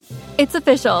It's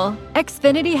official.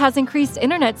 Xfinity has increased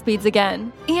internet speeds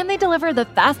again, and they deliver the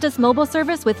fastest mobile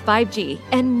service with 5G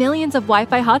and millions of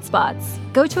Wi-Fi hotspots.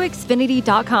 Go to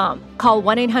Xfinity.com, call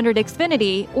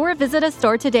 1-800-XFINITY, or visit a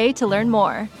store today to learn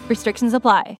more. Restrictions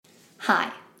apply.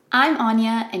 Hi, I'm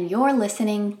Anya, and you're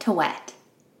listening to Wet.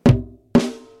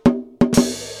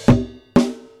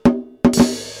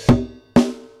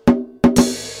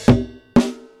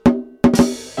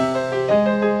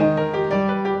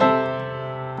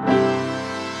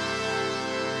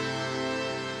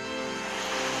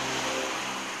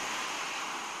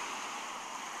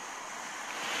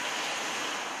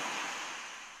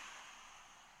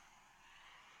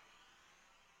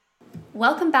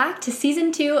 Welcome back to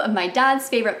Season 2 of my dad's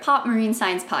favorite pop marine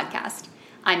science podcast.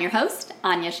 I'm your host,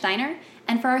 Anya Steiner,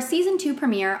 and for our Season 2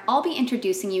 premiere, I'll be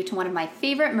introducing you to one of my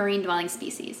favorite marine-dwelling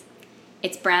species.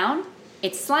 It's brown,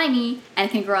 it's slimy,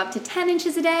 and can grow up to 10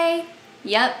 inches a day.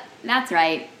 Yep, that's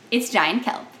right, it's giant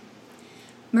kelp.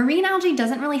 Marine algae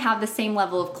doesn't really have the same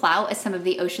level of clout as some of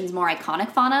the ocean's more iconic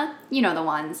fauna, you know the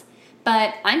ones.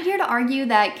 But I'm here to argue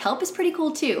that kelp is pretty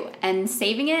cool too, and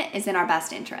saving it is in our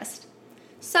best interest.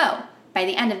 So, by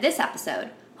the end of this episode,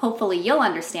 hopefully you'll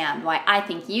understand why I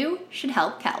think you should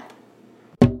help kelp.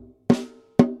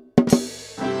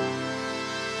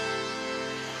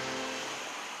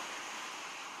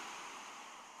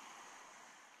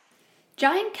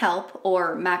 Giant kelp,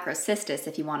 or Macrocystis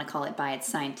if you want to call it by its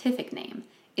scientific name,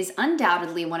 is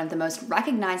undoubtedly one of the most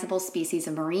recognizable species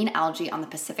of marine algae on the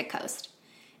Pacific coast.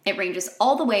 It ranges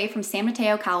all the way from San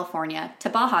Mateo, California to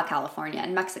Baja California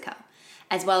in Mexico,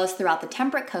 as well as throughout the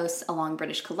temperate coasts along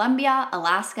British Columbia,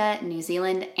 Alaska, New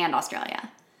Zealand, and Australia.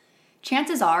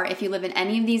 Chances are, if you live in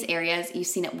any of these areas, you've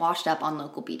seen it washed up on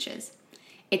local beaches.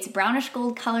 Its brownish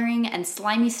gold coloring and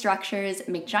slimy structures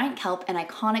make giant kelp an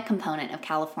iconic component of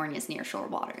California's nearshore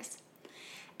waters.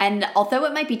 And although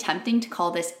it might be tempting to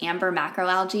call this amber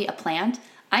macroalgae a plant,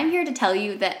 I'm here to tell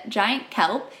you that giant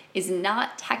kelp is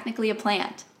not technically a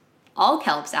plant. All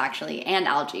kelps, actually, and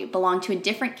algae, belong to a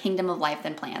different kingdom of life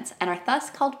than plants and are thus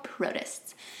called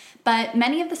protists. But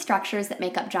many of the structures that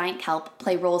make up giant kelp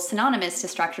play roles synonymous to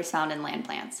structures found in land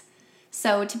plants.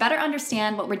 So to better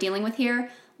understand what we're dealing with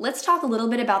here, let's talk a little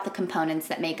bit about the components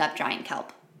that make up giant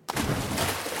kelp.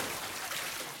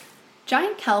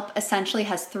 Giant kelp essentially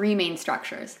has three main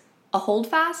structures: a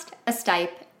holdfast, a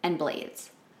stipe, and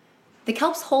blades. The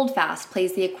kelp's holdfast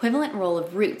plays the equivalent role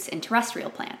of roots in terrestrial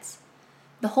plants.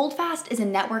 The holdfast is a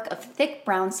network of thick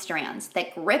brown strands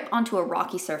that grip onto a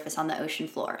rocky surface on the ocean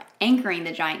floor, anchoring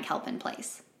the giant kelp in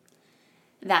place.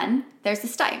 Then, there's the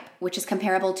stipe, which is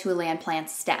comparable to a land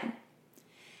plant's stem.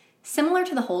 Similar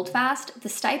to the holdfast, the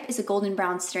stipe is a golden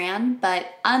brown strand, but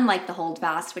unlike the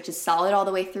holdfast, which is solid all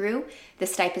the way through, the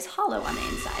stipe is hollow on the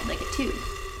inside, like a tube.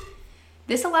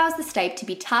 This allows the stipe to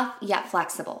be tough yet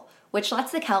flexible, which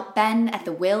lets the kelp bend at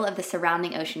the will of the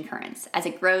surrounding ocean currents as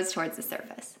it grows towards the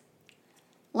surface.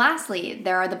 Lastly,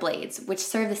 there are the blades, which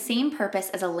serve the same purpose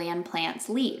as a land plant's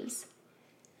leaves.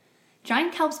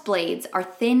 Giant kelp's blades are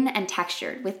thin and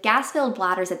textured, with gas-filled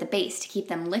bladders at the base to keep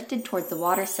them lifted towards the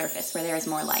water's surface where there is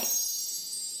more light.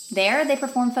 There, they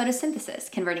perform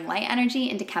photosynthesis, converting light energy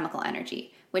into chemical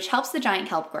energy, which helps the giant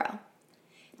kelp grow.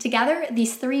 Together,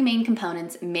 these three main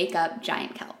components make up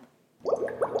giant kelp.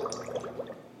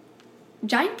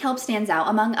 Giant kelp stands out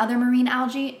among other marine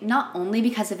algae not only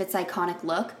because of its iconic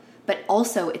look, but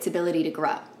also its ability to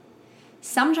grow.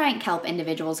 Some giant kelp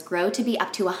individuals grow to be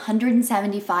up to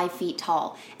 175 feet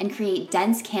tall and create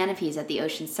dense canopies at the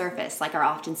ocean's surface, like are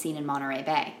often seen in Monterey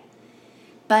Bay.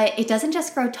 But it doesn't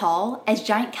just grow tall, as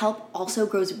giant kelp also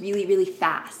grows really, really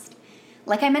fast.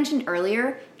 Like I mentioned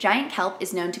earlier, giant kelp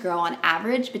is known to grow on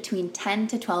average between 10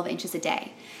 to 12 inches a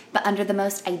day. But under the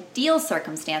most ideal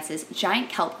circumstances, giant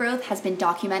kelp growth has been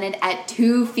documented at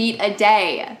 2 feet a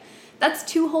day. That's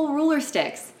 2 whole ruler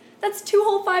sticks. That's 2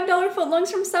 whole $5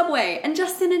 footlongs from Subway, and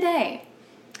just in a day.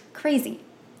 Crazy.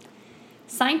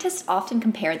 Scientists often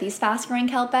compare these fast-growing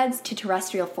kelp beds to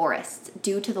terrestrial forests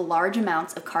due to the large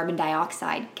amounts of carbon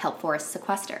dioxide kelp forests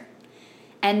sequester.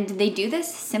 And they do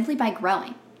this simply by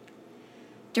growing.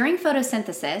 During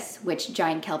photosynthesis, which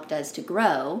giant kelp does to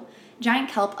grow, giant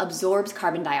kelp absorbs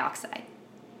carbon dioxide.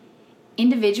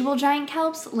 Individual giant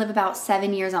kelps live about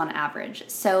 7 years on average,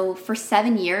 so for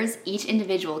 7 years, each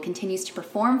individual continues to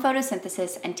perform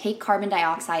photosynthesis and take carbon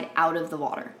dioxide out of the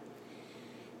water.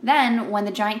 Then, when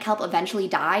the giant kelp eventually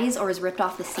dies or is ripped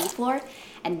off the seafloor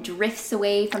and drifts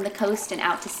away from the coast and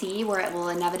out to sea where it will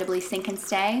inevitably sink and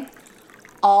stay,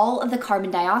 all of the carbon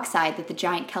dioxide that the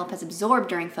giant kelp has absorbed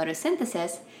during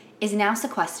photosynthesis is now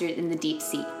sequestered in the deep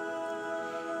sea.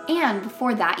 And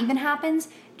before that even happens,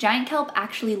 giant kelp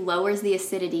actually lowers the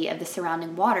acidity of the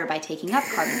surrounding water by taking up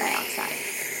carbon dioxide.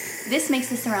 This makes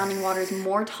the surrounding waters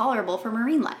more tolerable for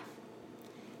marine life.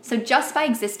 So just by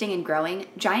existing and growing,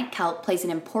 giant kelp plays an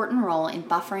important role in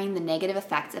buffering the negative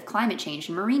effects of climate change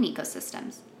in marine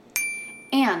ecosystems.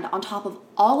 And on top of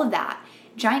all of that,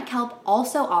 giant kelp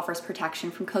also offers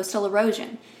protection from coastal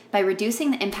erosion by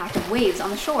reducing the impact of waves on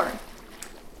the shore.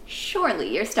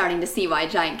 Surely you're starting to see why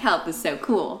giant kelp is so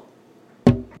cool.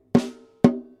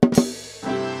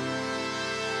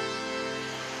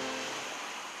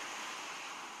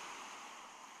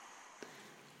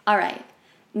 All right,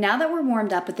 now that we're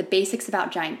warmed up with the basics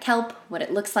about giant kelp, what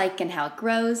it looks like and how it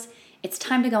grows, it's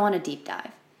time to go on a deep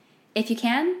dive. If you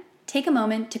can, take a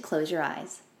moment to close your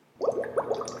eyes.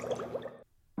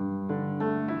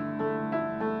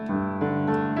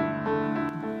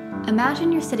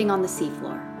 Imagine you're sitting on the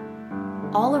seafloor.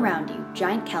 All around you,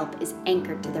 giant kelp is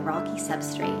anchored to the rocky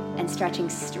substrate and stretching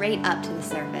straight up to the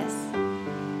surface.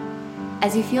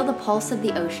 As you feel the pulse of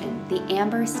the ocean, the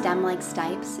amber stem-like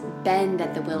stipes bend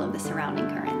at the will of the surrounding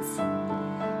currents.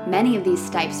 Many of these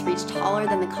stipes reach taller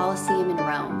than the Colosseum in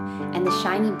Rome, and the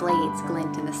shiny blades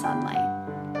glint in the sunlight.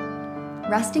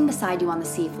 Resting beside you on the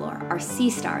seafloor are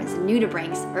sea stars,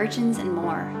 nudibranchs, urchins, and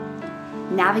more.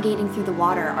 Navigating through the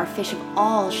water are fish of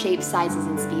all shapes, sizes,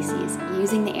 and species,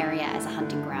 using the area as a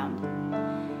hunting ground.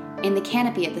 In the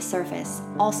canopy at the surface,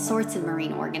 all sorts of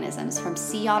marine organisms, from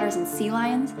sea otters and sea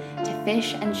lions to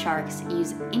fish and sharks,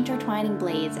 use intertwining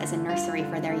blades as a nursery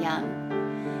for their young.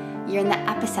 You're in the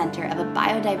epicenter of a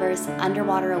biodiverse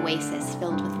underwater oasis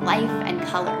filled with life and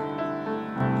color.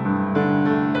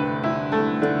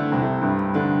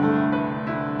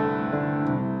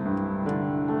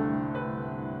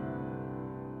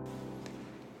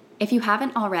 If you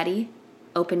haven't already,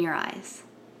 open your eyes.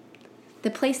 The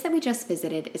place that we just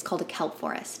visited is called a kelp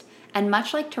forest, and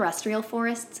much like terrestrial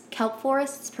forests, kelp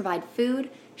forests provide food,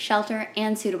 shelter,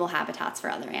 and suitable habitats for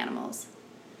other animals.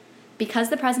 Because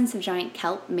the presence of giant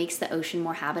kelp makes the ocean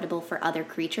more habitable for other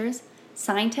creatures,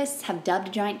 scientists have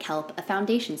dubbed giant kelp a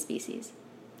foundation species.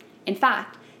 In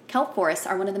fact, kelp forests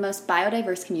are one of the most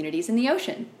biodiverse communities in the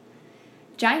ocean.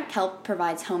 Giant kelp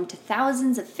provides home to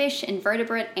thousands of fish,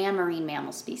 invertebrate, and marine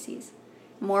mammal species.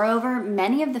 Moreover,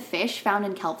 many of the fish found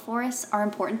in kelp forests are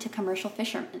important to commercial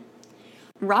fishermen.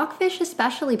 Rockfish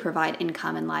especially provide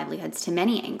income and livelihoods to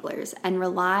many anglers and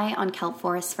rely on kelp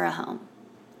forests for a home.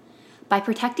 By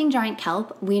protecting giant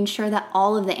kelp, we ensure that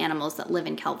all of the animals that live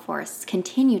in kelp forests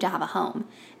continue to have a home,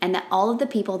 and that all of the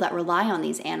people that rely on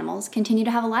these animals continue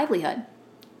to have a livelihood.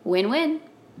 Win-win.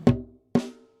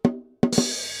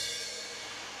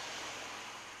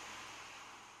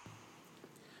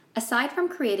 Aside from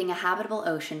creating a habitable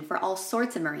ocean for all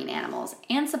sorts of marine animals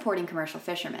and supporting commercial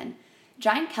fishermen,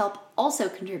 giant kelp also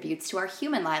contributes to our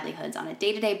human livelihoods on a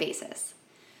day-to-day basis.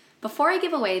 Before I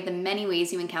give away the many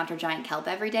ways you encounter giant kelp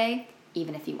every day,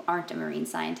 even if you aren't a marine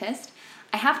scientist,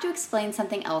 I have to explain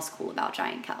something else cool about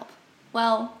giant kelp.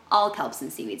 Well, all kelps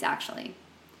and seaweeds actually.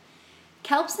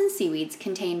 Kelps and seaweeds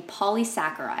contain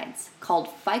polysaccharides called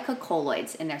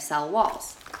phycocolloids in their cell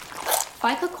walls.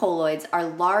 Phycocolloids are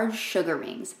large sugar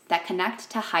rings that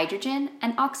connect to hydrogen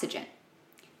and oxygen.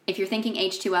 If you're thinking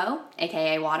H2O,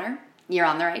 aka water, you're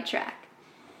on the right track.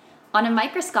 On a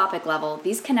microscopic level,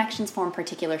 these connections form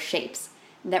particular shapes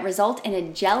that result in a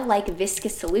gel-like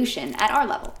viscous solution at our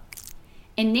level.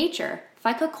 In nature,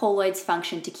 phycocolloids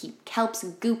function to keep kelps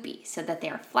goopy so that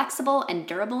they are flexible and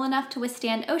durable enough to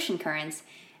withstand ocean currents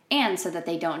and so that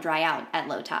they don't dry out at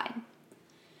low tide.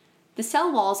 The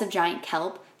cell walls of giant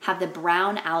kelp have the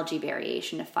brown algae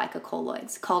variation of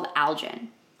phycocolloids called algin.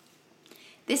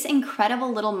 This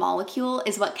incredible little molecule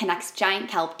is what connects giant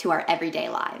kelp to our everyday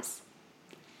lives.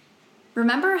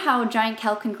 Remember how giant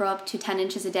kelp can grow up to 10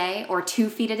 inches a day, or 2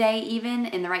 feet a day even,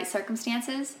 in the right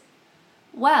circumstances?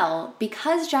 Well,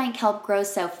 because giant kelp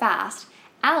grows so fast,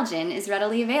 algin is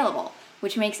readily available,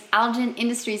 which makes algin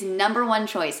industry's #1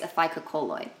 choice of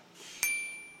phycocolloid.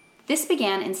 This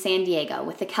began in San Diego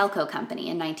with the Kelco Company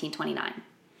in 1929.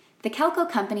 The Kelco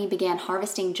Company began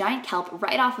harvesting giant kelp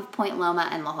right off of Point Loma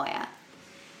and La Jolla.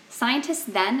 Scientists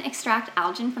then extract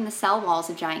algin from the cell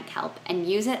walls of giant kelp and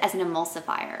use it as an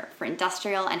emulsifier for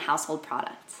industrial and household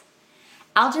products.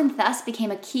 Algin thus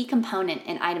became a key component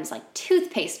in items like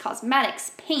toothpaste,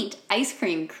 cosmetics, paint, ice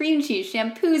cream, cream cheese,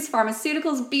 shampoos,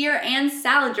 pharmaceuticals, beer, and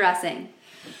salad dressing.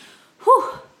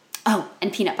 Whew! Oh,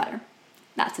 and peanut butter.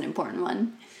 That's an important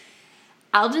one.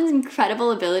 Algin's incredible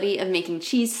ability of making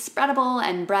cheese spreadable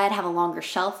and bread have a longer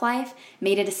shelf life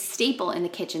made it a staple in the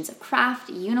kitchens of Kraft,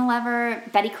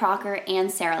 Unilever, Betty Crocker, and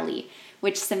Sara Lee,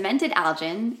 which cemented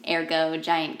algin, ergo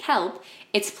giant kelp,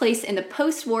 its place in the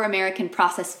post-war American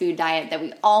processed food diet that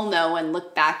we all know and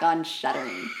look back on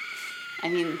shuddering. I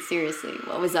mean, seriously,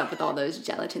 what was up with all those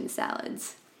gelatin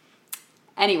salads?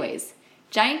 Anyways,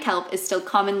 giant kelp is still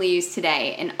commonly used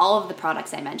today in all of the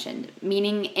products I mentioned,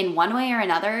 meaning in one way or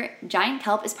another, giant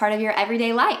kelp is part of your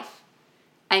everyday life.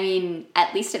 I mean,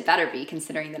 at least it better be,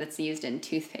 considering that it's used in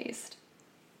toothpaste.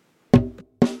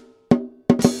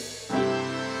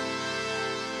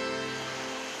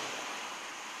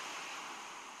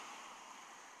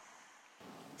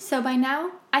 So by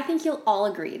now, I think you'll all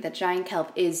agree that giant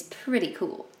kelp is pretty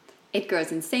cool. It grows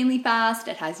insanely fast,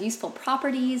 it has useful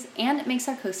properties, and it makes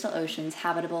our coastal oceans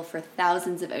habitable for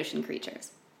thousands of ocean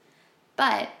creatures.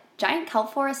 But giant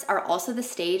kelp forests are also the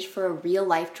stage for a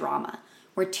real-life drama,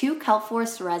 where two kelp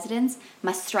forest residents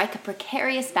must strike a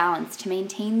precarious balance to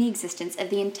maintain the existence of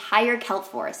the entire kelp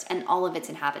forest and all of its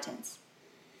inhabitants.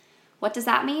 What does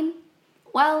that mean?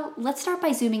 Well, let's start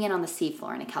by zooming in on the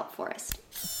seafloor in a kelp forest.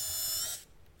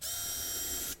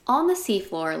 On the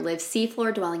seafloor live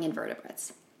seafloor-dwelling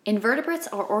invertebrates. Invertebrates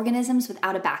are organisms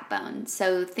without a backbone,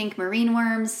 so think marine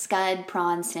worms, scud,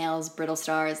 prawns, snails, brittle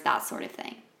stars, that sort of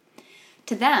thing.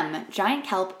 To them, giant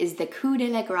kelp is the coup de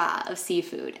la grace of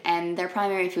seafood and their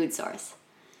primary food source.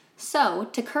 So,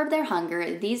 to curb their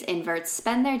hunger, these inverts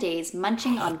spend their days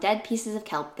munching on dead pieces of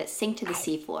kelp that sink to the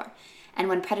seafloor, and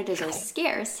when predators are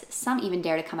scarce, some even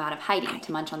dare to come out of hiding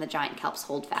to munch on the giant kelp's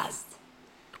holdfasts.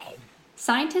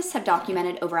 Scientists have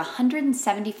documented over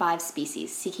 175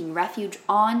 species seeking refuge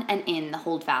on and in the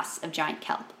holdfasts of giant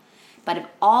kelp. But of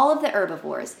all of the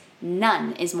herbivores,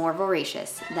 none is more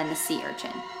voracious than the sea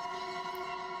urchin.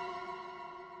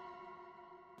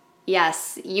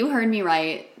 Yes, you heard me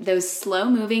right. Those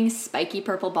slow-moving, spiky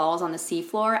purple balls on the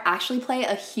seafloor actually play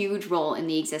a huge role in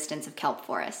the existence of kelp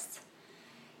forests.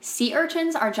 Sea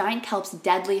urchins are giant kelp's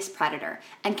deadliest predator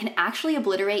and can actually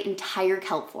obliterate entire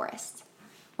kelp forests.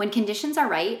 When conditions are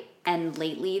right, and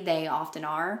lately they often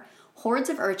are, hordes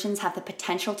of urchins have the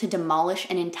potential to demolish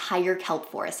an entire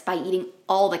kelp forest by eating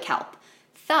all the kelp,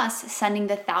 thus sending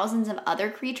the thousands of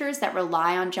other creatures that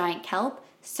rely on giant kelp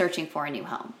searching for a new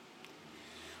home.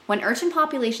 When urchin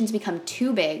populations become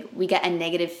too big, we get a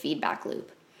negative feedback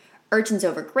loop. Urchins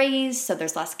overgraze, so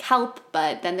there's less kelp,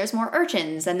 but then there's more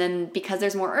urchins, and then because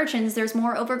there's more urchins, there's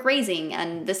more overgrazing,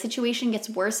 and the situation gets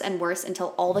worse and worse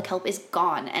until all the kelp is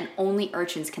gone, and only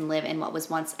urchins can live in what was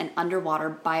once an underwater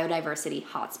biodiversity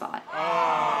hotspot.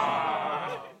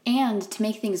 And to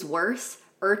make things worse,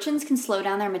 urchins can slow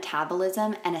down their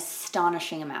metabolism an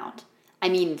astonishing amount. I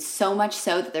mean, so much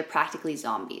so that they're practically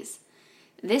zombies.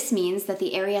 This means that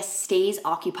the area stays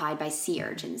occupied by sea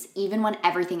urchins, even when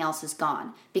everything else is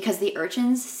gone, because the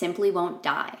urchins simply won't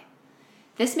die.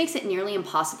 This makes it nearly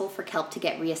impossible for kelp to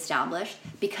get reestablished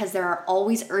because there are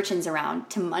always urchins around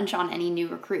to munch on any new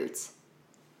recruits.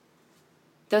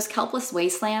 Those kelpless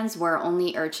wastelands where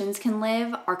only urchins can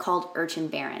live are called urchin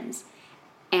barrens.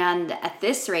 And at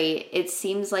this rate, it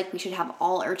seems like we should have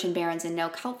all urchin barrens and no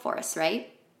kelp forests,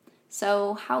 right?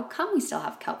 So how come we still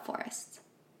have kelp forests?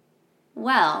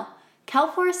 Well,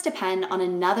 kelp forests depend on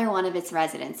another one of its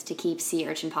residents to keep sea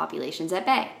urchin populations at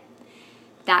bay.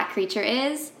 That creature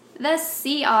is the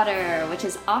sea otter, which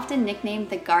is often nicknamed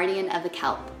the guardian of the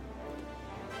kelp.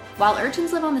 While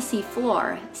urchins live on the sea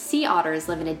floor, sea otters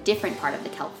live in a different part of the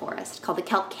kelp forest, called the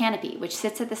kelp canopy, which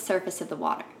sits at the surface of the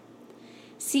water.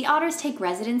 Sea otters take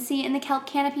residency in the kelp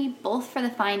canopy both for the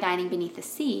fine dining beneath the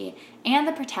sea and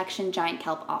the protection giant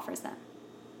kelp offers them.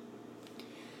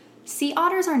 Sea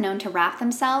otters are known to wrap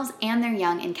themselves and their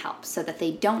young in kelp so that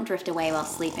they don't drift away while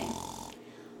sleeping.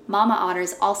 Mama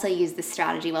otters also use this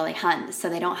strategy while they hunt so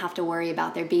they don't have to worry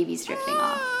about their babies drifting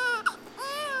off.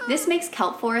 This makes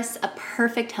kelp forests a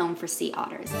perfect home for sea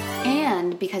otters.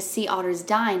 And because sea otters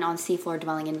dine on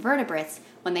seafloor-dwelling invertebrates,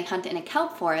 when they hunt in a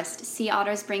kelp forest, sea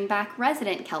otters bring back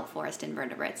resident kelp forest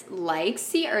invertebrates, like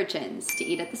sea urchins, to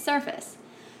eat at the surface.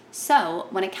 So,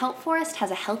 when a kelp forest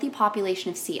has a healthy population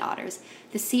of sea otters,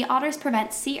 the sea otters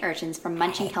prevent sea urchins from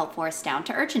munching kelp forests down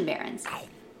to urchin barrens.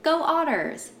 Go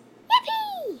otters!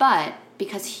 Yippee! But,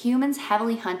 because humans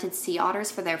heavily hunted sea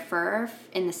otters for their fur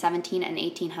in the 17 and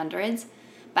 1800s,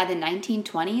 by the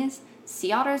 1920s,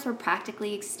 sea otters were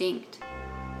practically extinct.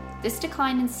 This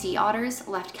decline in sea otters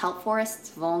left kelp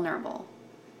forests vulnerable.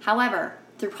 However,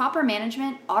 through proper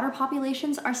management, otter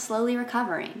populations are slowly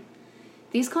recovering.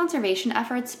 These conservation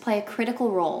efforts play a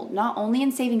critical role not only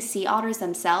in saving sea otters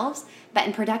themselves, but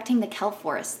in protecting the kelp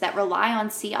forests that rely on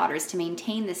sea otters to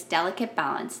maintain this delicate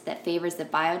balance that favors the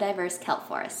biodiverse kelp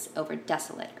forests over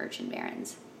desolate urchin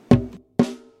barrens.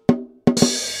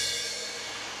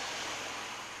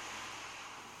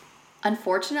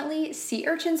 Unfortunately, sea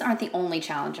urchins aren't the only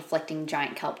challenge afflicting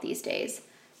giant kelp these days.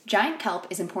 Giant kelp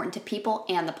is important to people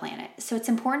and the planet, so it's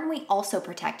important we also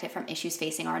protect it from issues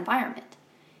facing our environment.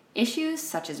 Issues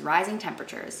such as rising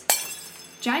temperatures.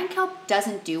 Giant kelp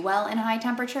doesn't do well in high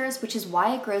temperatures, which is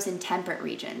why it grows in temperate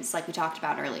regions, like we talked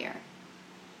about earlier.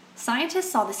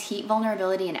 Scientists saw this heat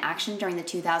vulnerability in action during the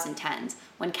 2010s,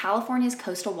 when California's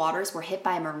coastal waters were hit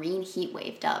by a marine heat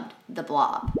wave dubbed the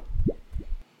Blob.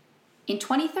 In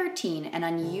 2013, an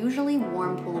unusually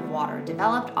warm pool of water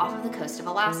developed off of the coast of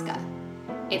Alaska.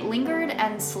 It lingered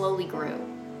and slowly grew.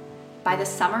 By the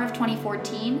summer of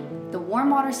 2014, the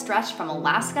warm water stretched from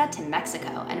Alaska to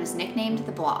Mexico and was nicknamed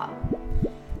the Blob.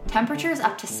 Temperatures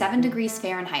up to 7 degrees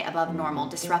Fahrenheit above normal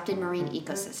disrupted marine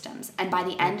ecosystems, and by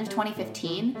the end of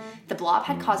 2015, the Blob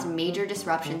had caused major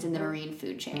disruptions in the marine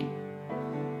food chain.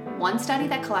 One study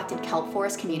that collected kelp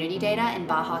forest community data in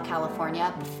Baja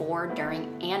California before,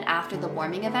 during, and after the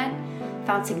warming event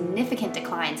found significant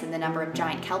declines in the number of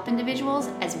giant kelp individuals,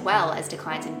 as well as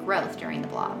declines in growth during the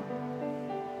Blob.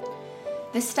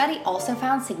 This study also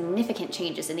found significant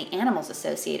changes in the animals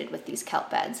associated with these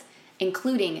kelp beds,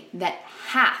 including that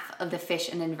half of the fish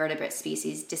and invertebrate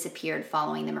species disappeared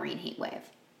following the marine heat wave.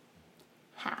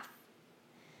 Half.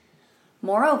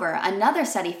 Moreover, another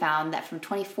study found that from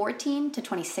 2014 to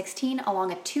 2016,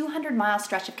 along a 200-mile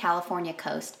stretch of California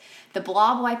coast, the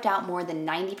Blob wiped out more than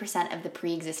 90% of the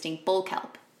pre-existing bull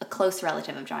kelp, a close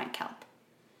relative of giant kelp.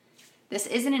 This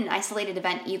isn't an isolated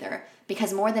event either,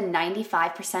 because more than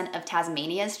 95% of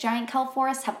Tasmania's giant kelp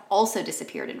forests have also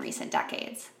disappeared in recent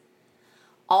decades.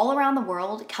 All around the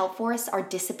world, kelp forests are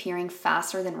disappearing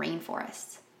faster than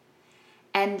rainforests.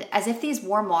 And as if these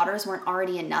warm waters weren't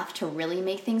already enough to really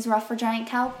make things rough for giant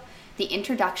kelp, the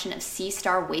introduction of sea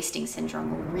star wasting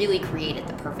syndrome really created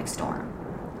the perfect storm.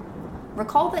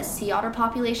 Recall that sea otter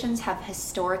populations have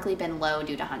historically been low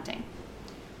due to hunting.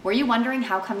 Were you wondering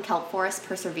how come kelp forests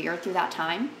persevered through that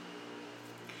time?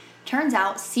 Turns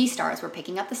out sea stars were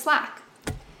picking up the slack.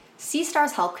 Sea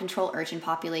stars help control urchin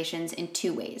populations in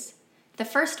two ways. The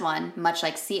first one, much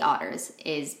like sea otters,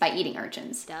 is by eating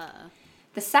urchins. Duh.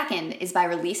 The second is by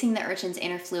releasing the urchin's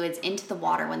inner fluids into the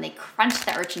water when they crunch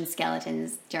the urchin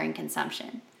skeletons during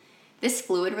consumption. This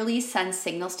fluid release sends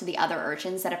signals to the other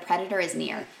urchins that a predator is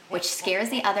near, which scares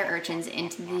the other urchins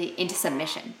into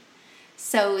submission.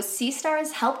 So sea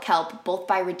stars help kelp both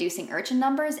by reducing urchin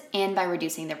numbers and by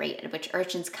reducing the rate at which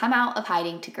urchins come out of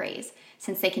hiding to graze,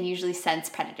 since they can usually sense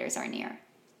predators are near.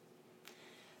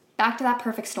 Back to that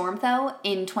perfect storm though,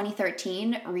 in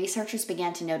 2013, researchers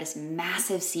began to notice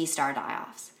massive sea star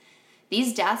die-offs.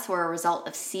 These deaths were a result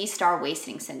of sea star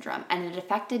wasting syndrome, and it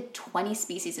affected 20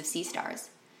 species of sea stars.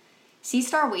 Sea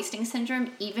star wasting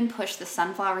syndrome even pushed the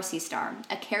sunflower sea star,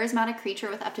 a charismatic creature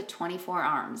with up to 24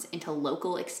 arms, into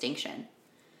local extinction.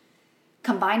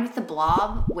 Combined with the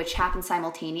blob, which happened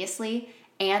simultaneously,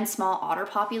 and small otter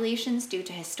populations due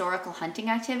to historical hunting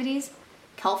activities,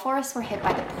 kelp forests were hit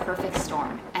by the perfect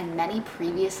storm, and many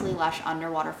previously lush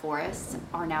underwater forests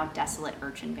are now desolate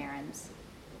urchin barrens.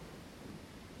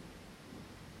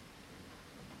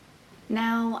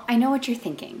 Now, I know what you're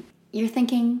thinking. You're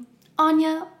thinking,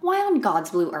 Anya, why on God's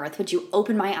blue earth would you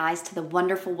open my eyes to the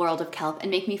wonderful world of kelp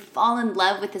and make me fall in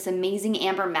love with this amazing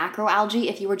amber macroalgae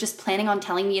if you were just planning on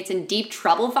telling me it's in deep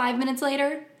trouble 5 minutes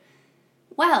later?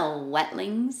 Well,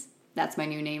 wetlings, that's my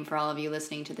new name for all of you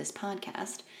listening to this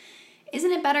podcast,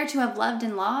 isn't it better to have loved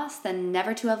and lost than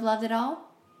never to have loved at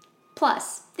all?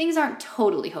 Plus, things aren't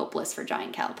totally hopeless for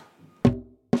giant kelp.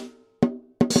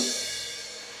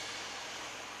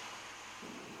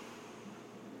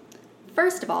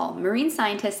 First of all, marine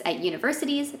scientists at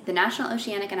universities, the National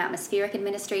Oceanic and Atmospheric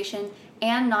Administration,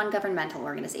 and non-governmental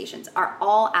organizations are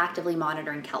all actively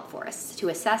monitoring kelp forests to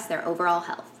assess their overall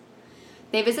health.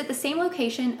 They visit the same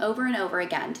location over and over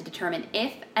again to determine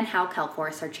if and how kelp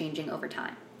forests are changing over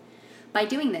time. By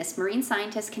doing this, marine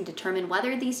scientists can determine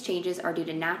whether these changes are due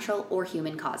to natural or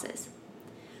human causes.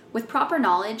 With proper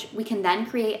knowledge, we can then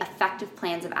create effective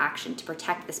plans of action to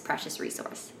protect this precious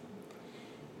resource.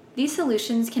 These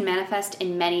solutions can manifest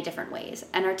in many different ways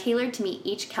and are tailored to meet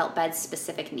each kelp bed's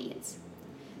specific needs.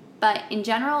 But in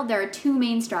general, there are two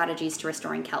main strategies to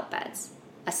restoring kelp beds: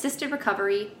 assisted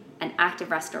recovery and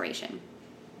active restoration.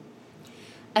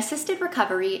 Assisted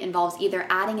recovery involves either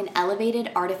adding an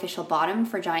elevated artificial bottom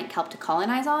for giant kelp to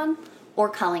colonize on or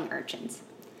culling urchins.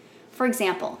 For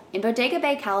example, in Bodega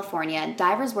Bay, California,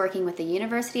 divers working with the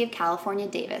University of California,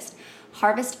 Davis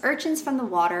harvest urchins from the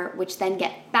water, which then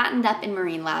get fattened up in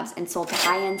marine labs and sold to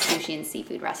high-end sushi and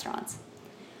seafood restaurants.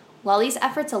 While these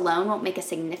efforts alone won't make a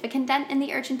significant dent in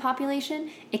the urchin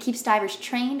population, it keeps divers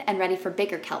trained and ready for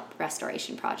bigger kelp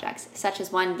restoration projects, such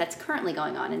as one that's currently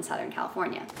going on in Southern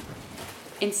California.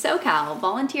 In SoCal,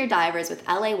 volunteer divers with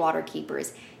LA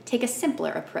Waterkeepers take a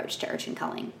simpler approach to urchin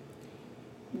culling.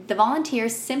 The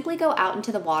volunteers simply go out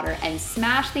into the water and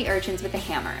smash the urchins with a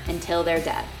hammer until they're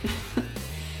dead.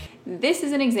 This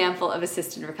is an example of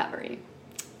assisted recovery.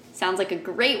 Sounds like a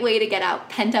great way to get out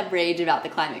pent-up rage about the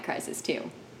climate crisis,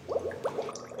 too.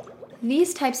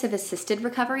 These types of assisted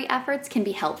recovery efforts can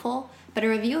be helpful, but a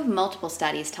review of multiple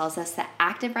studies tells us that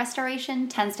active restoration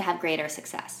tends to have greater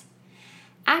success.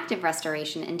 Active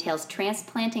restoration entails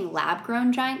transplanting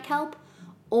lab-grown giant kelp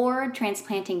or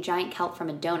transplanting giant kelp from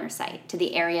a donor site to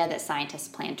the area that scientists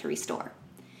plan to restore.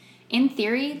 In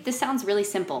theory, this sounds really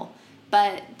simple,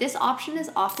 but this option is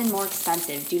often more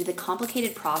expensive due to the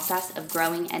complicated process of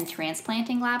growing and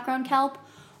transplanting lab-grown kelp,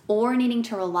 or needing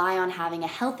to rely on having a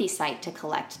healthy site to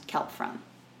collect kelp from.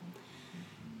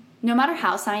 No matter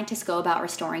how scientists go about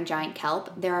restoring giant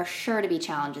kelp, there are sure to be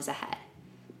challenges ahead.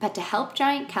 But to help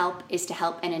giant kelp is to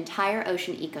help an entire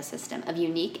ocean ecosystem of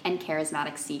unique and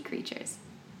charismatic sea creatures.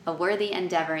 A worthy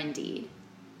endeavor indeed.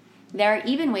 There are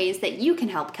even ways that you can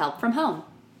help kelp from home.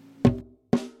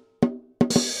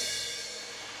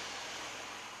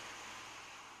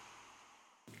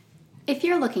 If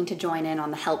you're looking to join in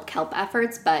on the Help Kelp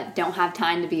efforts but don't have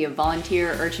time to be a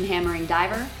volunteer urchin hammering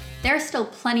diver, there are still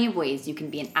plenty of ways you can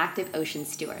be an active ocean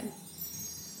steward.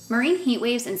 Marine heat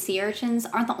waves and sea urchins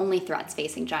aren't the only threats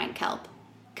facing giant kelp.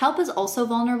 Kelp is also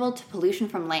vulnerable to pollution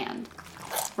from land.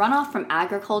 Runoff from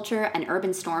agriculture and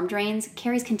urban storm drains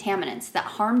carries contaminants that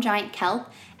harm giant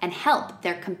kelp and help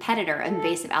their competitor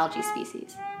invasive algae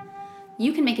species.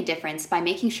 You can make a difference by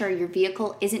making sure your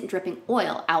vehicle isn't dripping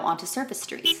oil out onto surface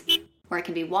streets, where it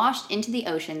can be washed into the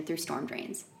ocean through storm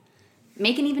drains.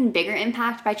 Make an even bigger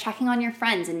impact by checking on your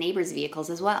friends' and neighbors' vehicles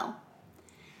as well.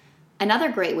 Another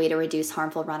great way to reduce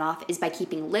harmful runoff is by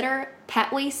keeping litter,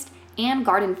 pet waste, and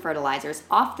garden fertilizers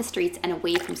off the streets and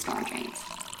away from storm drains.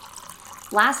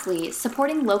 Lastly,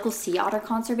 supporting local sea otter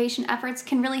conservation efforts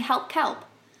can really help kelp.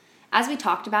 As we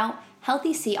talked about,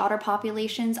 healthy sea otter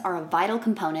populations are a vital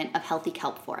component of healthy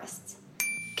kelp forests.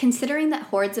 Considering that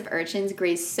hordes of urchins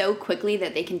graze so quickly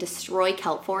that they can destroy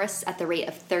kelp forests at the rate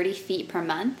of 30 feet per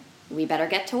month, we better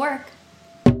get to work.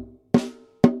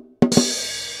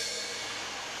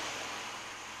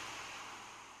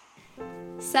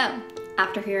 So,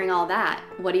 after hearing all that,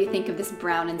 what do you think of this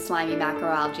brown and slimy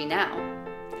macroalgae now?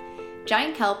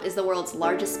 Giant kelp is the world's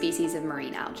largest species of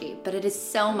marine algae, but it is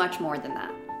so much more than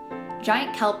that.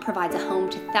 Giant kelp provides a home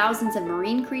to thousands of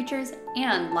marine creatures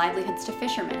and livelihoods to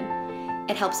fishermen.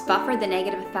 It helps buffer the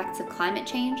negative effects of climate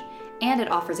change, and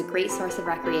it offers a great source of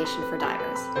recreation for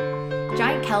divers.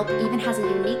 Giant kelp even has a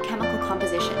unique chemical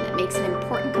composition that makes it an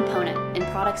important component in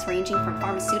products ranging from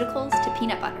pharmaceuticals to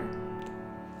peanut butter.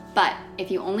 But if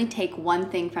you only take one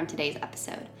thing from today's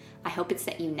episode, I hope it's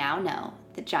that you now know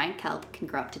that giant kelp can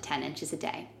grow up to 10 inches a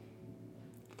day.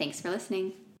 Thanks for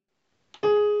listening.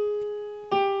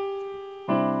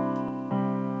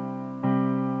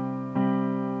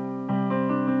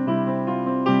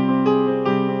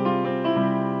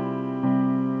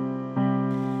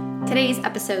 Today's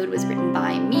episode was written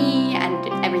by me,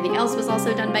 and everything else was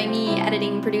also done by me,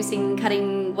 editing, producing,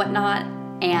 cutting, whatnot.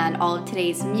 And all of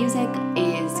today's music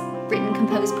is written,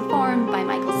 composed, performed by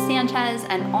Michael Sanchez,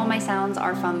 and all my sounds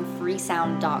are from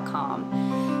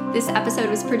freesound.com. This episode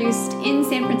was produced in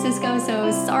San Francisco, so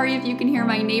sorry if you can hear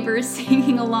my neighbors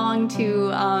singing along to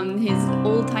his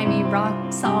old-timey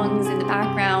rock songs in the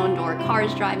background or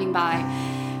cars driving by.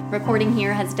 Recording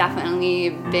here has definitely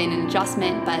been an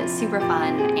adjustment, but super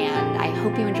fun, and I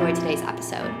hope you enjoyed today's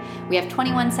episode. We have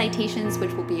 21 citations,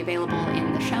 which will be available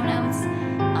in the show notes.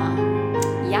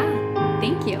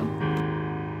 Thank you.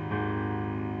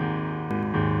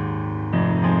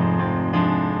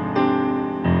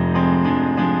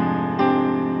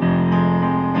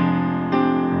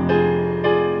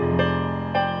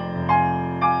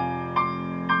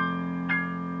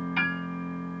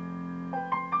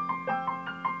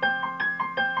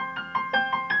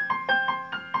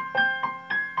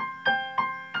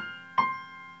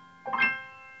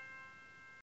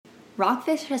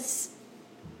 Rockfish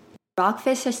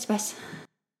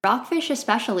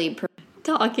especially.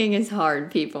 Talking is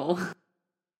hard, people.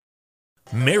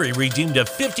 Mary redeemed a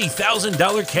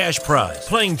 $50,000 cash prize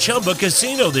playing Chumba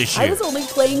Casino this year. I was only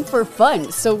playing for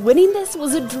fun, so winning this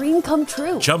was a dream come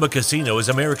true. Chumba Casino is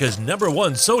America's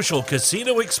 #1 social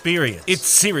casino experience. It's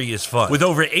serious fun. With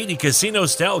over 80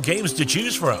 casino-style games to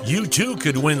choose from, you too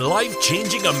could win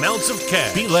life-changing amounts of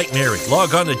cash. Be like Mary.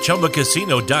 Log on to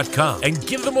ChumbaCasino.com and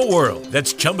give them a whirl.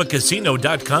 That's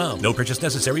ChumbaCasino.com. No purchase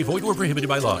necessary. Void where prohibited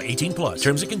by law. 18+.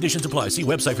 Terms and conditions apply. See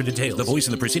website for details. The voice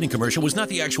in the preceding commercial was not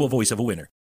the actual voice of a winner.